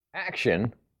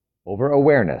Action over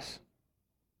awareness.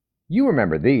 You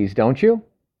remember these, don't you?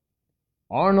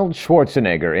 Arnold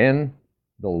Schwarzenegger in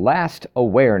The Last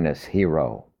Awareness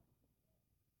Hero.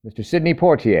 Mr. Sidney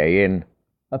Poitier in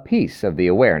A Piece of the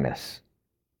Awareness.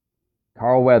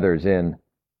 Carl Weathers in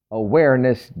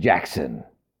Awareness Jackson.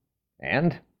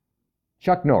 And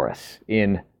Chuck Norris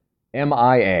in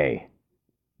MIA,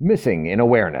 Missing in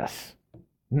Awareness.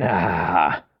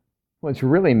 Nah, what's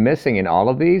really missing in all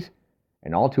of these,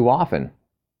 and all too often,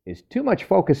 is too much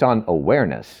focus on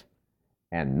awareness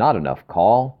and not enough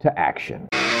call to action.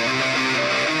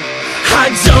 I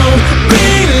don't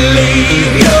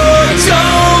believe your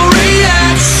dull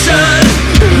reaction.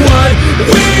 What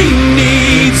we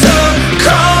need's a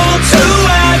call to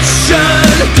action.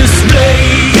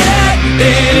 Display it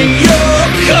in your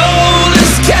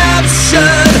coldest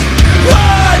caption.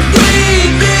 What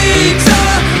we need's a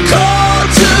call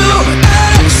to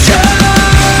action.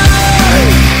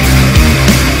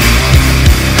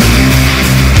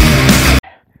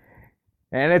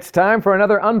 And it's time for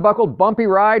another unbuckled bumpy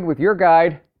ride with your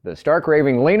guide, the stark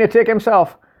raving lunatic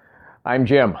himself. I'm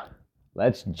Jim.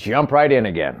 Let's jump right in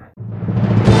again.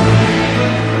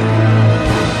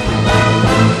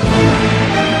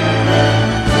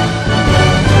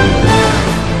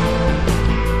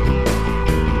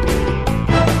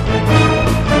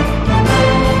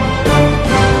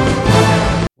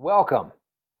 Welcome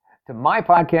to my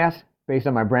podcast based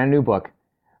on my brand new book,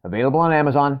 available on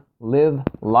Amazon, Live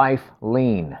Life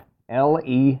Lean,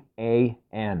 Lean.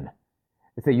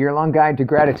 It's a year-long guide to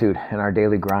gratitude and our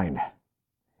daily grind.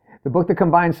 The book that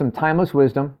combines some timeless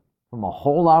wisdom from a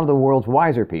whole lot of the world's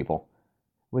wiser people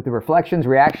with the reflections,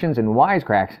 reactions, and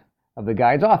wisecracks of the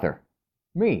guide's author,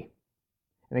 me.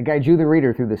 And it guides you, the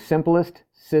reader, through the simplest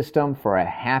system for a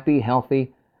happy,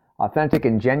 healthy, authentic,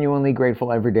 and genuinely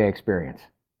grateful everyday experience.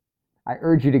 I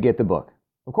urge you to get the book.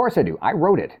 Of course I do. I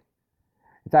wrote it.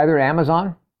 It's either at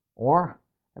Amazon or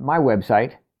at my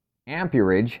website,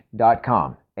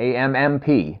 ampurage.com.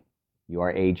 AMMPURAGE.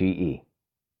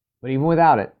 But even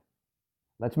without it,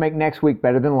 let's make next week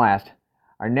better than last,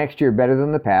 our next year better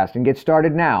than the past, and get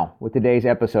started now with today's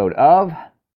episode of...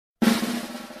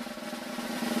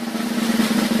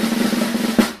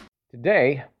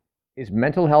 Today is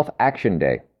Mental Health Action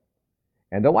Day.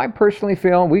 And though I personally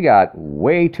feel we got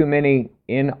way too many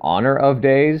in honor of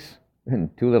days,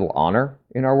 and too little honor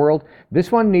in our world,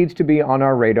 this one needs to be on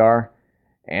our radar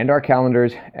and our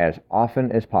calendars as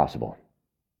often as possible.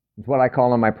 It's what I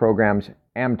call on my programs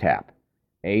AMTAP,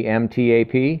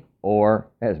 AMTAP, or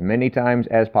as many times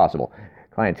as possible.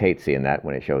 Clients hate seeing that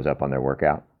when it shows up on their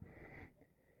workout.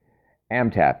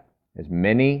 AMTAP, as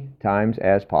many times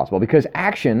as possible, because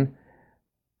action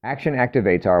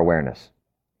activates our awareness.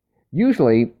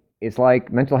 Usually, it's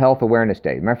like Mental Health Awareness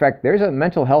Day. Matter of fact, there's a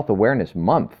Mental Health Awareness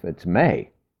Month. It's May.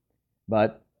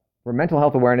 But for Mental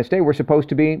Health Awareness Day, we're supposed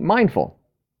to be mindful.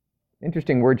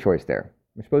 Interesting word choice there.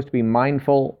 We're supposed to be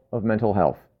mindful of mental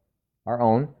health, our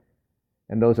own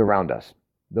and those around us,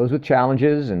 those with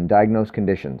challenges and diagnosed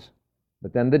conditions.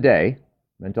 But then the day,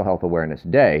 Mental Health Awareness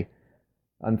Day,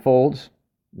 unfolds,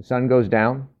 the sun goes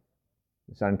down,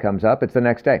 the sun comes up, it's the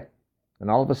next day. And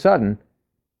all of a sudden,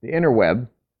 the interweb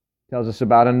tells us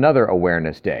about another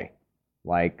awareness day,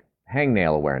 like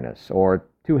hangnail awareness or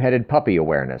two-headed puppy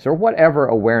awareness, or whatever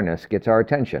awareness gets our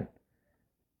attention.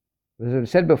 As I've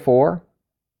said before,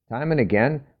 time and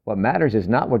again, what matters is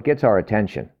not what gets our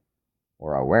attention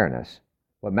or our awareness.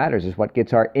 What matters is what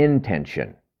gets our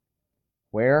intention.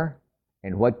 Where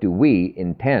and what do we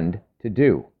intend to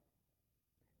do?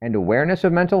 And awareness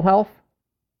of mental health?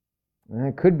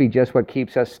 It could be just what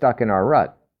keeps us stuck in our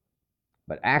rut.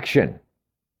 But action.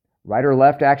 Right or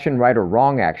left action, right or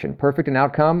wrong action, perfect in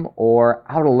outcome or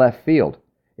out of left field.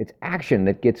 It's action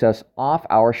that gets us off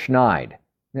our schneid,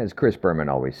 as Chris Berman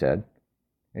always said,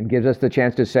 and gives us the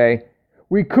chance to say,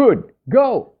 we could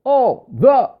go all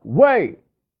the way,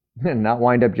 and not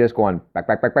wind up just going back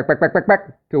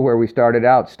to where we started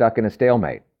out, stuck in a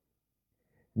stalemate.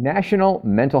 National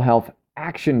Mental Health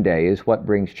Action Day is what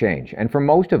brings change. And for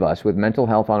most of us with mental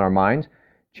health on our minds,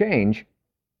 change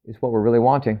is what we're really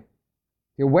wanting.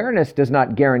 The awareness does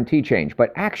not guarantee change,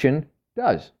 but action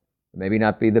does. Maybe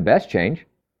not be the best change,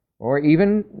 or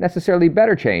even necessarily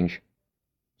better change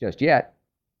just yet,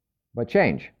 but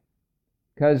change.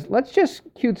 Because let's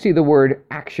just cutesy the word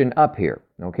action up here,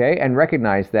 okay? And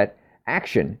recognize that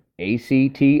action,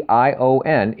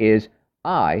 A-C-T-I-O-N, is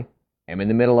I am in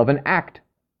the middle of an act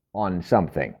on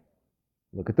something.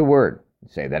 Look at the word.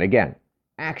 Say that again.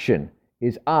 Action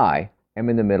is I am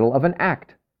in the middle of an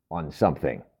act on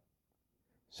something.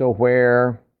 So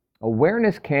where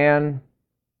awareness can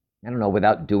I don't know,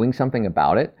 without doing something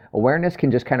about it. Awareness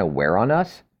can just kind of wear on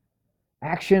us.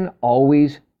 Action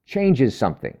always changes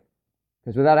something.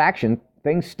 Because without action,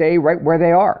 things stay right where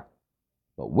they are.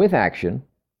 But with action,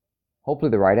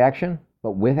 hopefully the right action,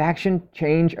 but with action,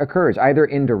 change occurs, either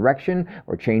in direction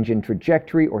or change in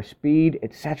trajectory or speed,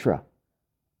 etc.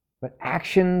 But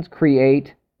actions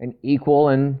create an equal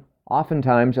and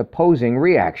oftentimes opposing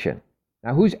reaction.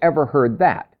 Now, who's ever heard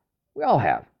that? We all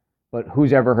have. But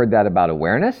who's ever heard that about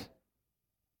awareness?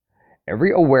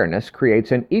 Every awareness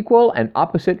creates an equal and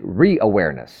opposite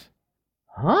re-awareness.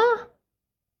 Huh?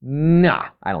 Nah,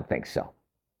 I don't think so.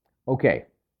 Okay,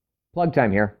 plug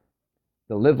time here.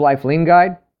 The Live Life Lean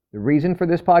Guide, the reason for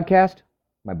this podcast,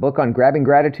 my book on grabbing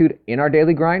gratitude in our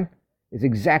daily grind, is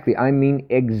exactly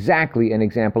an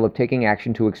example of taking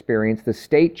action to experience the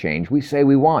state change we say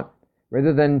we want,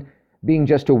 rather than being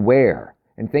just aware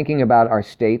and thinking about our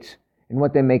states and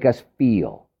what they make us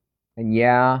feel. And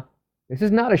yeah, this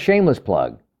is not a shameless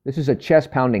plug. This is a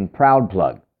chest-pounding proud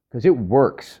plug, because it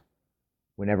works.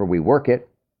 Whenever we work it,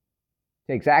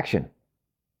 it takes action.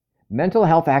 Mental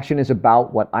health action is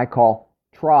about what I call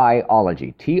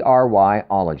tryology,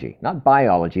 T-R-Y-ology, not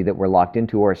biology that we're locked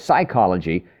into, or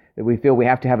psychology that we feel we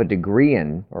have to have a degree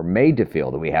in, or made to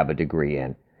feel that we have a degree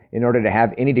in order to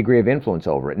have any degree of influence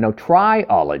over it. No,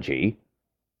 tryology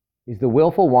is the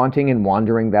willful wanting and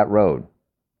wandering that road,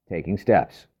 taking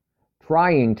steps,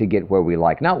 trying to get where we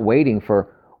like, not waiting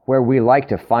for where we like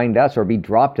to find us or be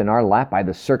dropped in our lap by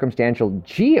the circumstantial,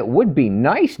 gee, it would be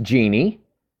nice, genie,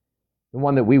 the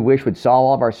one that we wish would solve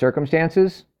all of our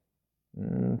circumstances.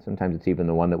 Sometimes it's even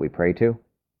the one that we pray to.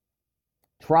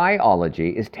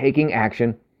 Tryology is taking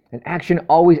action, and action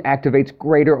always activates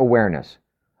greater awareness.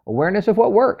 Awareness of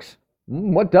what works,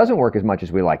 what doesn't work as much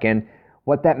as we like, and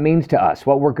what that means to us,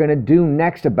 what we're going to do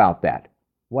next about that,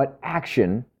 what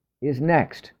action is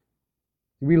next.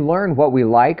 We learn what we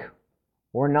like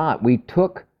or not. We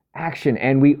took action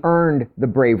and we earned the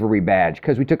bravery badge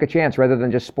because we took a chance rather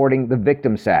than just sporting the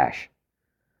victim sash.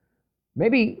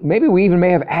 Maybe we even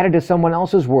may have added to someone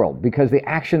else's world because the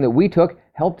action that we took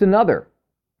helped another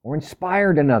or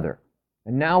inspired another.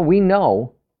 And now we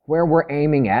know where we're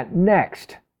aiming at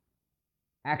next.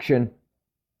 Action.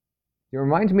 It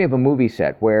reminds me of a movie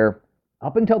set where,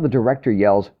 up until the director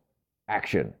yells,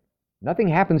 action, nothing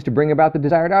happens to bring about the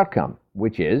desired outcome,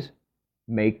 which is,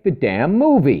 make the damn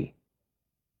movie.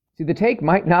 See, the take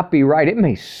might not be right. It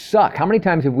may suck. How many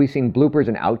times have we seen bloopers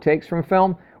and outtakes from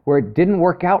film where it didn't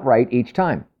work out right each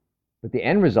time? But the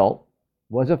end result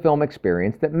was a film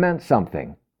experience that meant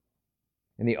something.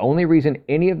 And the only reason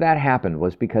any of that happened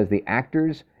was because the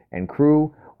actors and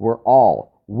crew were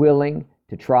all willing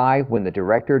to try when the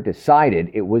director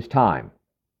decided it was time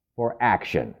for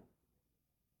action.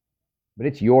 But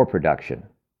it's your production.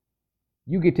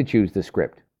 You get to choose the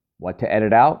script, what to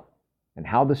edit out, and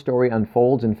how the story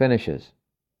unfolds and finishes.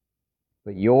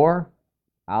 But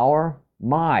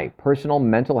my personal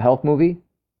mental health movie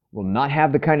will not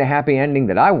have the kind of happy ending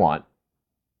that I want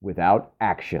without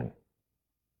action.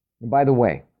 And by the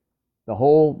way, the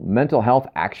whole Mental Health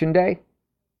Action Day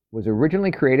was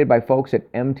originally created by folks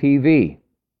at MTV.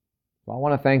 So I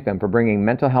want to thank them for bringing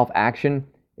mental health action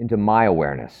into my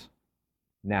awareness.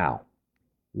 Now,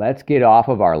 let's get off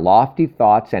of our lofty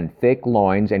thoughts and thick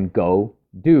loins and go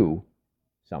do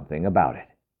something about it.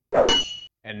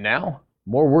 And now,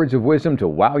 more words of wisdom to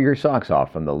wow your socks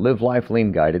off from the Live Life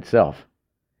Lean Guide itself.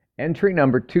 Entry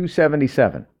number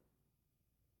 277.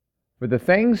 For the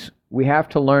things we have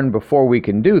to learn before we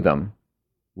can do them,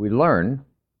 we learn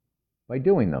by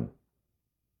doing them.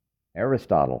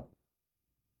 Aristotle.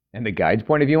 And the guide's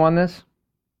point of view on this?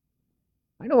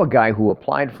 I know a guy who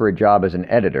applied for a job as an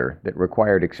editor that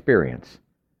required experience.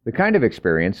 The kind of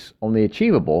experience only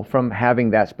achievable from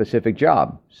having that specific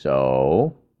job.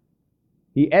 So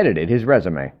he edited his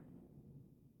resume.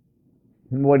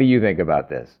 What do you think about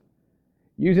this?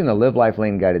 Using the Live Life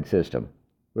Lean guided system,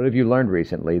 what have you learned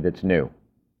recently that's new?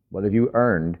 What have you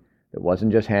earned that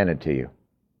wasn't just handed to you?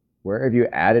 Where have you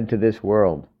added to this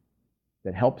world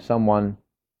that helps someone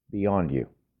beyond you?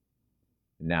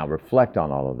 Now reflect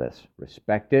on all of this,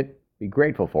 respect it, be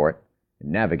grateful for it,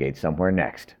 and navigate somewhere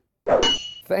next.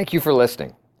 Thank you for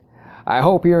listening. I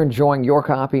hope you're enjoying your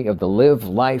copy of the Live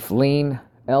Life Lean,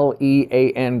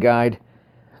 L-E-A-N guide,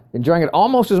 enjoying it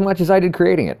almost as much as I did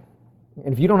creating it.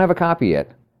 And if you don't have a copy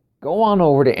yet, go on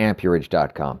over to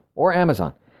amperage.com or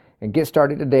Amazon and get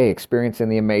started today experiencing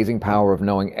the amazing power of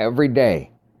knowing every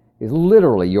day is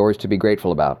literally yours to be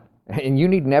grateful about, and you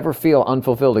need never feel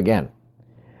unfulfilled again.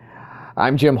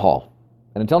 I'm Jim Hall,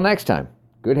 and until next time,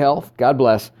 good health, God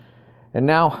bless, and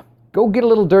now go get a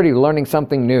little dirty learning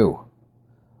something new.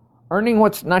 earning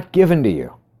what's not given to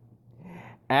you,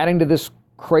 adding to this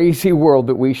crazy world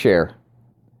that we share,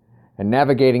 and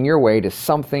navigating your way to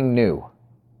something new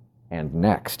and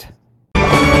next.